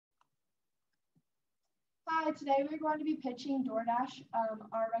Hi, today we're going to be pitching DoorDash.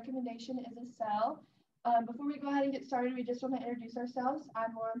 Our recommendation is a sell. Before we go ahead and get started, we just want to introduce ourselves.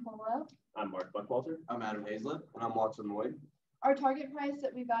 I'm Lauren Polo. I'm Mark Buckwalter. I'm Adam Hazlett. And I'm Watson Lloyd. Our target price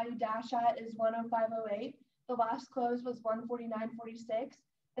that we value Dash at is $105.08. The last close was $149.46,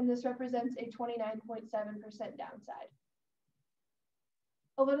 and this represents a 29.7% downside.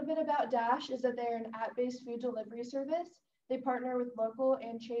 A little bit about Dash is that they're an app-based food delivery service. They partner with local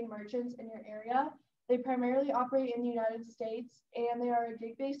and chain merchants in your area. They primarily operate in the United States, and they are a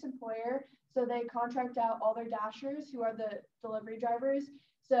gig-based employer, so they contract out all their Dashers who are the delivery drivers.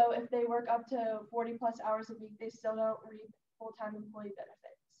 So if they work up to 40 plus hours a week, they still don't reap full-time employee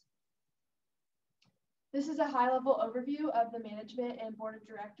benefits. This is a high-level overview of the management and board of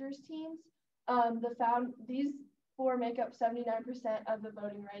directors teams. These four make up 79% of the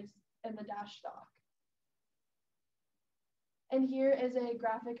voting rights in the Dash stock. And here is a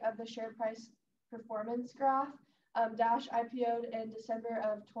graphic of the share price performance graph. Dash IPO'd in December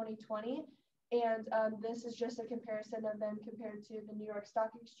of 2020, and this is just a comparison of them compared to the New York Stock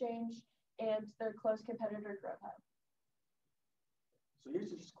Exchange and their close competitor Grubhub. So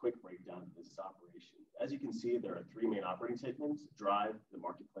here's just a quick breakdown of this operation. As you can see, there are three main operating segments: Drive, the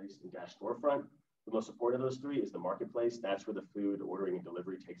Marketplace, and Dash Storefront. The most important of those three is the Marketplace. That's where the food ordering and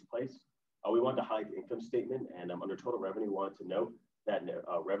delivery takes place. We wanted to highlight the income statement, and under total revenue, we wanted to note that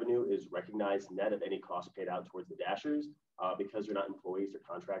revenue is recognized net of any cost paid out towards the Dashers. Because they're not employees or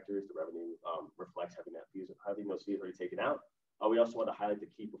contractors, the revenue reflects having those fees already taken out. We also want to highlight the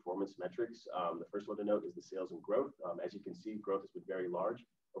key performance metrics. The first one to note is the sales and growth. As you can see, growth has been very large,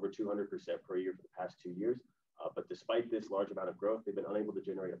 over 200% per year for the past 2 years. But despite this large amount of growth, they've been unable to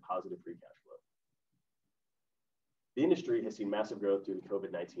generate a positive free cash flow. The industry has seen massive growth due to the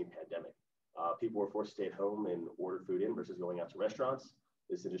COVID-19 pandemic. People were forced to stay at home and order food in versus going out to restaurants.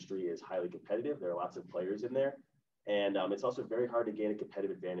 This industry is highly competitive. There are lots of players in there. And it's also very hard to gain a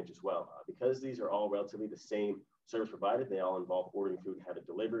competitive advantage as well. Because these are all relatively the same service provided, they all involve ordering food and have it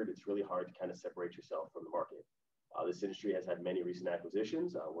delivered. It's really hard to kind of separate yourself from the market. This industry has had many recent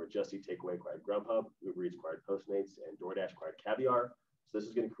acquisitions where Just Eat Takeaway acquired Grubhub, Uber Eats acquired Postmates, and DoorDash acquired Caviar. So this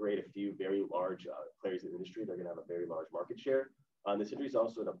is going to create a few very large players in the industry. They're going to have a very large market share. This industry is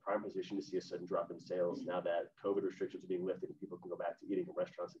also in a prime position to see a sudden drop in sales now that COVID restrictions are being lifted and people can go back to eating in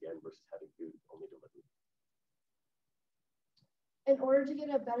restaurants again versus having food only delivered. In order to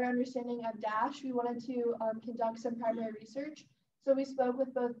get a better understanding of Dash, we wanted to conduct some primary research. So we spoke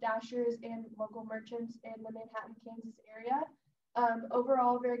with both Dashers and local merchants in the Manhattan, Kansas area.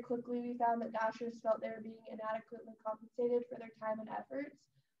 Overall, very quickly, we found that Dashers felt they were being inadequately compensated for their time and efforts.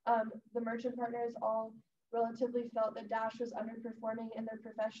 The merchant partners all relatively felt that Dash was underperforming in their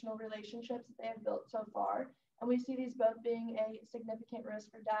professional relationships that they have built so far. And we see these both being a significant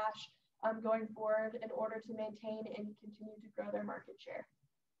risk for Dash going forward in order to maintain and continue to grow their market share.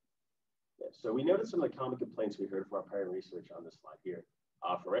 Yeah, so we noticed some of the common complaints we heard from our prior research on this slide here.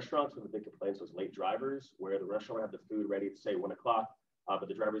 For restaurants, one of the big complaints was late drivers, where the restaurant would have the food ready at say 1 o'clock, but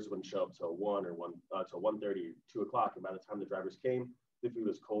the drivers wouldn't show up till 1:30, 2 o'clock, and by the time the drivers came, the food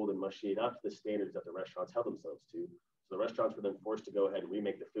was cold and mushy, not to the standards that the restaurants held themselves to. So the restaurants were then forced to go ahead and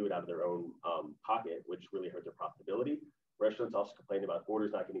remake the food out of their own pocket, which really hurt their profitability. Restaurants also complained about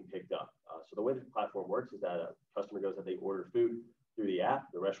orders not getting picked up. So the way the platform works is that a customer goes and they order food through the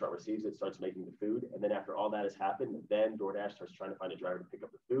app, the restaurant receives it, starts making the food, and then after all that has happened, then DoorDash starts trying to find a driver to pick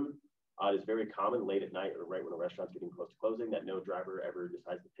up the food. It is very common late at night or right when a restaurant's getting close to closing that no driver ever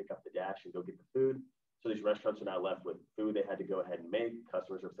decides to pick up the Dash and go get the food. So these restaurants are now left with food they had to go ahead and make.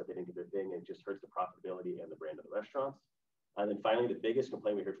 Customers are upset they didn't get their thing, and it just hurts the profitability and the brand of the restaurants. And then finally, the biggest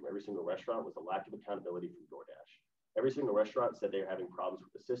complaint we heard from every single restaurant was the lack of accountability from DoorDash. Every single restaurant said they were having problems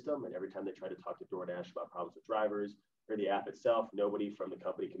with the system, and every time they tried to talk to DoorDash about problems with drivers or the app itself, nobody from the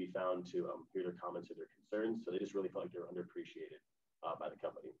company could be found to hear their comments or their concerns. So they just really felt like they were underappreciated by the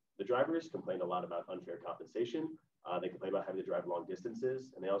company. The drivers complained a lot about unfair compensation. They complained about having to drive long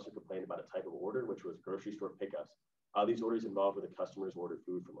distances, and they also complained about a type of order, which was grocery store pickups. These orders involved where the customers order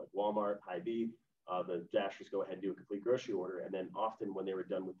food from like Walmart, Hy-Vee. The Dashers go ahead and do a complete grocery order, and then often when they were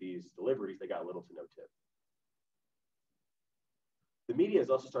done with these deliveries, they got little to no tip. The media is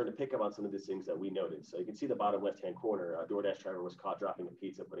also starting to pick up on some of these things that we noted. So you can see the bottom left-hand corner, a DoorDash driver was caught dropping a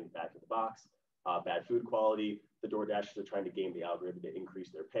pizza, putting it back in the box, bad food quality. The DoorDashers are trying to game the algorithm to increase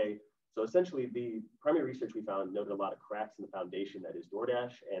their pay. So essentially, the primary research we found noted a lot of cracks in the foundation that is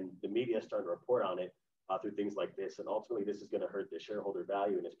DoorDash, and the media is starting to report on it through things like this. And ultimately, this is going to hurt the shareholder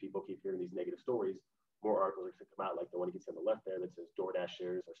value. And as people keep hearing these negative stories, more articles are going to come out, like the one you can see on the left there that says DoorDash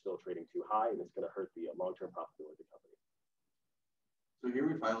shares are still trading too high, and it's going to hurt the long-term profitability of the company. So here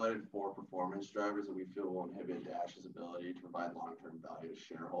we've highlighted 4 performance drivers that we feel will inhibit Dash's ability to provide long-term value to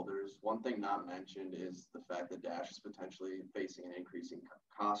shareholders. One thing not mentioned is the fact that Dash is potentially facing an increasing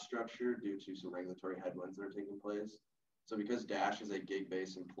cost structure due to some regulatory headwinds that are taking place. So because Dash is a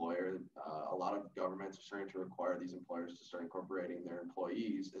gig-based employer, a lot of governments are starting to require these employers to start incorporating their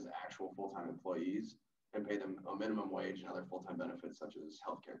employees as actual full-time employees and pay them a minimum wage and other full-time benefits such as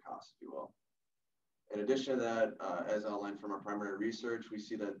healthcare costs, if you will. In addition to that, as outlined from our primary research, we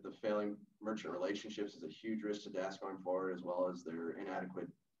see that the failing merchant relationships is a huge risk to Dash going forward, as well as their inadequate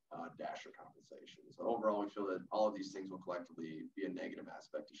Dasher compensation. So overall, we feel that all of these things will collectively be a negative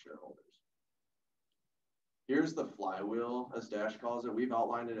aspect to shareholders. Here's the flywheel, as Dash calls it. We've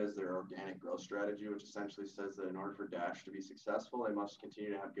outlined it as their organic growth strategy, which essentially says that in order for Dash to be successful, they must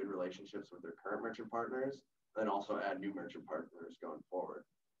continue to have good relationships with their current merchant partners, and also add new merchant partners going forward.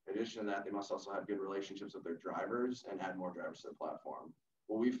 In addition to that, they must also have good relationships with their drivers and add more drivers to the platform.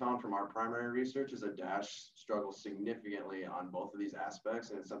 What we found from our primary research is that Dash struggles significantly on both of these aspects,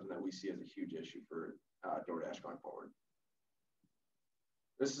 and it's something that we see as a huge issue for DoorDash going forward.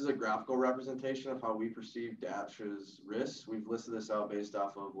 This is a graphical representation of how we perceive Dash's risks. We've listed this out based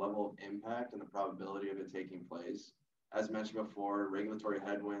off of level of impact and the probability of it taking place. As mentioned before, regulatory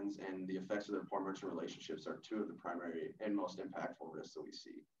headwinds and the effects of their poor merchant relationships are 2 of the primary and most impactful risks that we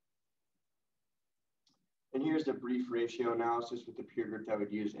see. And here's the brief ratio analysis with the peer group that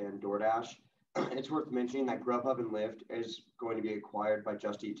would use and DoorDash. It's worth mentioning that Grubhub and Lyft is going to be acquired by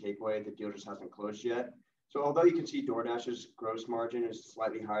Just Eat Takeaway. The deal just hasn't closed yet. So although you can see DoorDash's gross margin is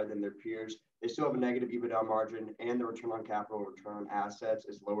slightly higher than their peers, they still have a negative EBITDA margin, and the return on capital, return on assets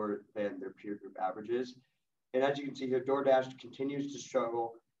is lower than their peer group averages. And as you can see here, DoorDash continues to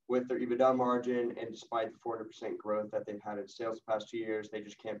struggle with their EBITDA margin, and despite the 400% growth that they've had in sales the past 2 years, they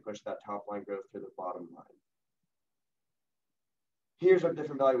just can't push that top line growth to the bottom line. Here's our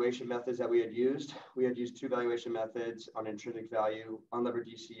different valuation methods that we had used. We had used 2 valuation methods on intrinsic value, unlevered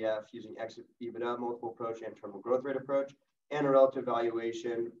DCF using exit EBITDA multiple approach and terminal growth rate approach, and a relative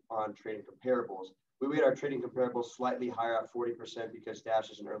valuation on trading comparables. We made our trading comparables slightly higher at 40% because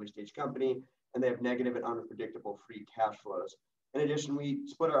Dash is an early stage company and they have negative and unpredictable free cash flows. In addition, we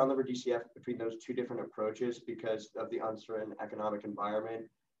split our unlevered DCF between those 2 different approaches because of the uncertain economic environment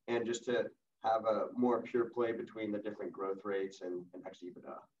and just to have a more pure play between the different growth rates and exit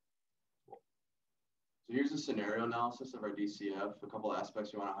EBITDA. So here's a scenario analysis of our DCF. A couple of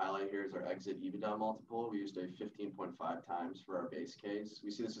aspects we want to highlight here is our exit EBITDA multiple. We used a 15.5 times for our base case. We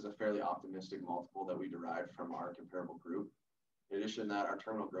see this as a fairly optimistic multiple that we derived from our comparable group. In addition to that, our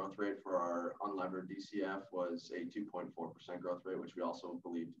terminal growth rate for our unlevered DCF was a 2.4% growth rate, which we also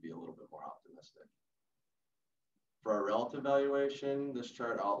believe to be a little bit more optimistic. For our relative valuation, this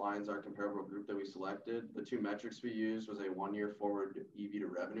chart outlines our comparable group that we selected. The 2 metrics we used was a 1-year forward EV to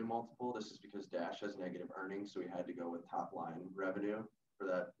revenue multiple. This is because Dash has negative earnings, so we had to go with top line revenue for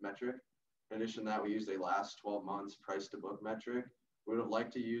that metric. In addition to that, we used a last 12 months price to book metric. We would have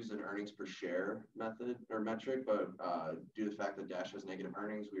liked to use an earnings per share method or metric, but due to the fact that Dash has negative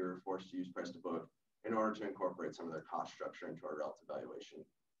earnings, we were forced to use price to book in order to incorporate some of their cost structure into our relative valuation.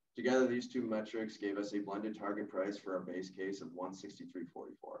 Together, these 2 metrics gave us a blended target price for our base case of $163.44.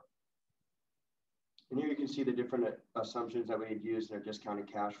 And here you can see the different assumptions that we had used in our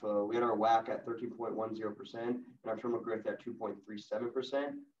discounted cash flow. We had our WACC at 13.10% and our terminal growth at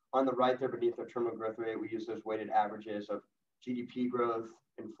 2.37%. On the right there beneath our terminal growth rate, we use those weighted averages of GDP growth,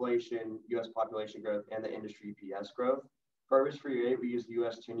 inflation, U.S. population growth, and the industry EPS growth. For our risk-free rate, we use the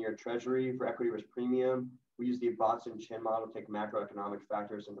U.S. 10-year Treasury. For equity risk premium, we use the Boston-Chin model to take macroeconomic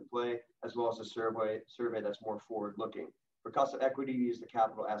factors into play, as well as a survey that's more forward-looking. For cost of equity, we use the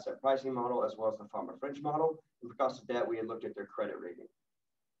capital asset pricing model, as well as the Farmer-French model. And for cost of debt, we had looked at their credit rating.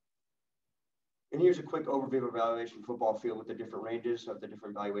 And here's a quick overview of a valuation football field with the different ranges of the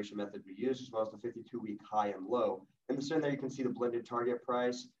different valuation methods we use, as well as the 52-week high and low. In the center, you can see the blended target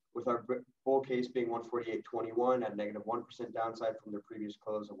price, with our bull case being 148.21 at negative 1% downside from their previous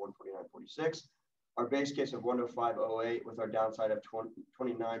close of 149.46. Our base case of 105.08 with our downside of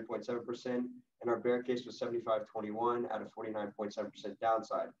 29.7%, and our bear case was 75.21 at a 49.7%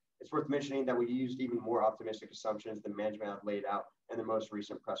 downside. It's worth mentioning that we used even more optimistic assumptions than management had laid out in the most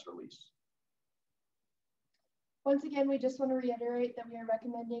recent press release. Once again, we just want to reiterate that we are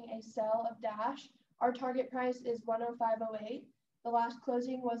recommending a sell of Dash. Our target price is 105.08. The last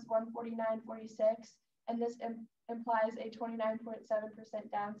closing was 149.46, and this implies a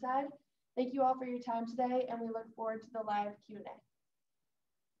 29.7% downside. Thank you all for your time today, and we look forward to the live Q&A.